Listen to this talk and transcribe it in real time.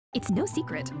It's no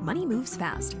secret, money moves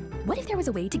fast. What if there was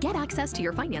a way to get access to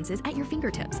your finances at your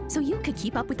fingertips so you could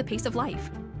keep up with the pace of life?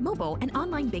 Mobile and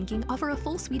online banking offer a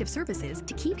full suite of services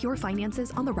to keep your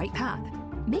finances on the right path.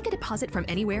 Make a deposit from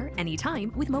anywhere,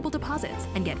 anytime with mobile deposits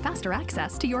and get faster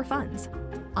access to your funds.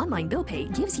 Online bill pay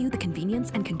gives you the convenience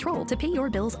and control to pay your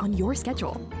bills on your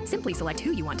schedule. Simply select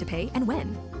who you want to pay and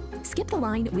when. Skip the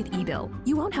line with eBill.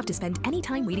 You won't have to spend any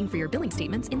time waiting for your billing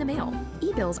statements in the mail.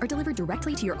 eBills are delivered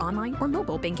directly to your online or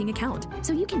mobile banking account,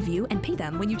 so you can view and pay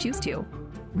them when you choose to.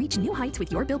 Reach new heights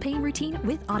with your bill paying routine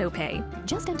with AutoPay.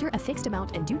 Just enter a fixed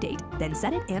amount and due date, then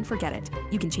set it and forget it.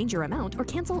 You can change your amount or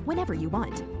cancel whenever you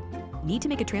want. Need to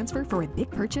make a transfer for a big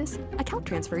purchase? Account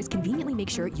transfers conveniently make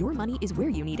sure your money is where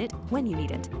you need it, when you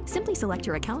need it. Simply select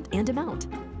your account and amount.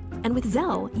 And with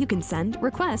Zelle, you can send,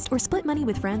 request, or split money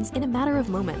with friends in a matter of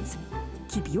moments.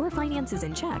 Keep your finances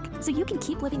in check so you can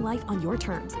keep living life on your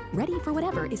terms, ready for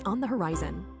whatever is on the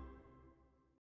horizon.